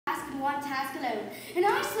one task alone. And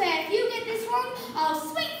I swear, if you get this wrong, I'll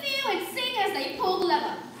swing for you and sing as they pull the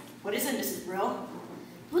lever. What is it, Mrs. Brill?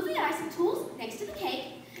 Put the icing tools next to the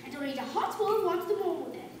cake, and don't need a hot bowl of water to warm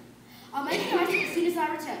with it. I'll make the icing as soon as I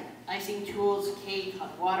return. Icing tools, cake,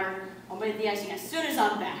 hot water. I'll make the icing as soon as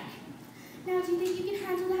I'm back. Now, do you think you can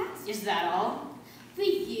handle that? Is that all? For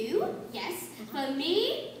you, yes. For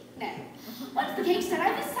me, no. Once the cake's done, I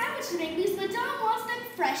have a sandwich to make because Madame wants them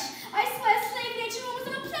fresh. I swear slave nature almost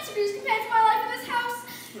on a pleasure cruise compared to my life in this house.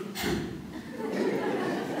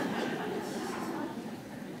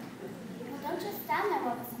 Well, don't just stand there,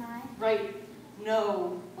 Robert and I. Right.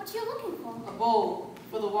 No. What are you looking for? A bowl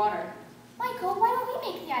for the water. Michael, why don't we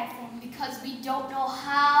make the icing? Because we don't know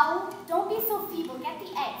how. Don't be so feeble. Get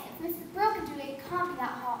the eggs. If Mrs. Brill can do it, it can't be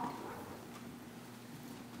that hard.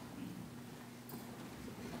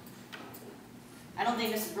 I don't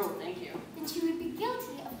think Mrs. Brill would thank you. Then she would be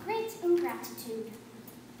guilty of great ingratitude.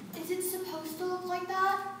 Is it supposed to look like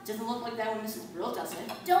that? It doesn't look like that when Mrs. Brill does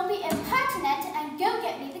it. Don't be impertinent and go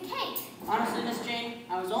get me the cake. Honestly, Miss Jane,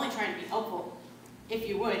 I was only trying to be helpful. If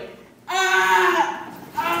you would. Ah!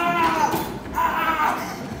 Ah!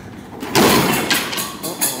 Ah!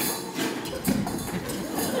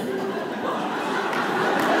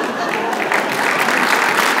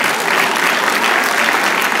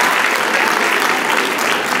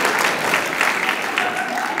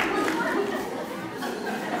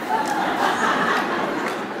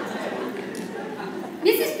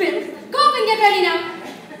 Mrs. Brill, go up and get ready now.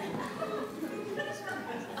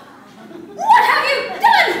 What have you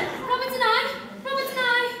done? Robert and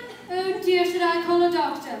I. Oh dear, should I call a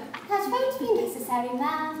doctor? That won't be necessary,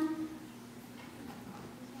 ma'am.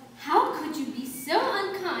 How could you be so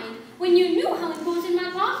unkind when you knew how important my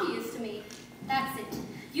party is to me? That's it.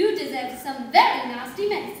 You deserve some very nasty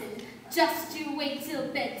medicine. Just you wait till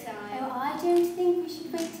bedtime. Oh, I don't think we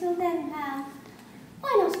should wait till then, ma'am.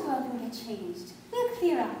 Why not go up and get changed? We'll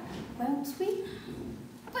clear up, won't we?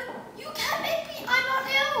 But you can't make me. I'm not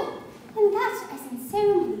ill. And that, as in so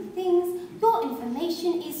many things, your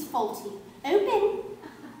information is faulty. Open.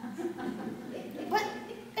 But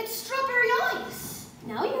it's strawberry ice.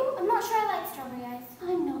 Now you. I'm not sure I like strawberry ice.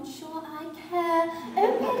 I'm not sure I care.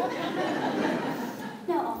 Open.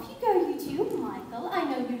 Now off you go, you two. Michael, I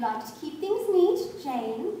know you like to keep things neat.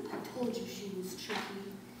 Jane. I told you she was tricky.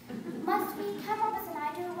 Must we? Can Robert and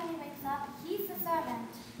I do it when he wakes up? He's the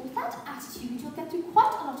servant. With that attitude, you'll get through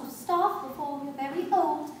quite a lot of staff before you're very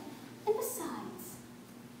old. And besides,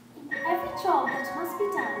 in every job that must be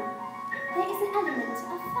done, there is an element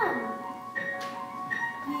of fun.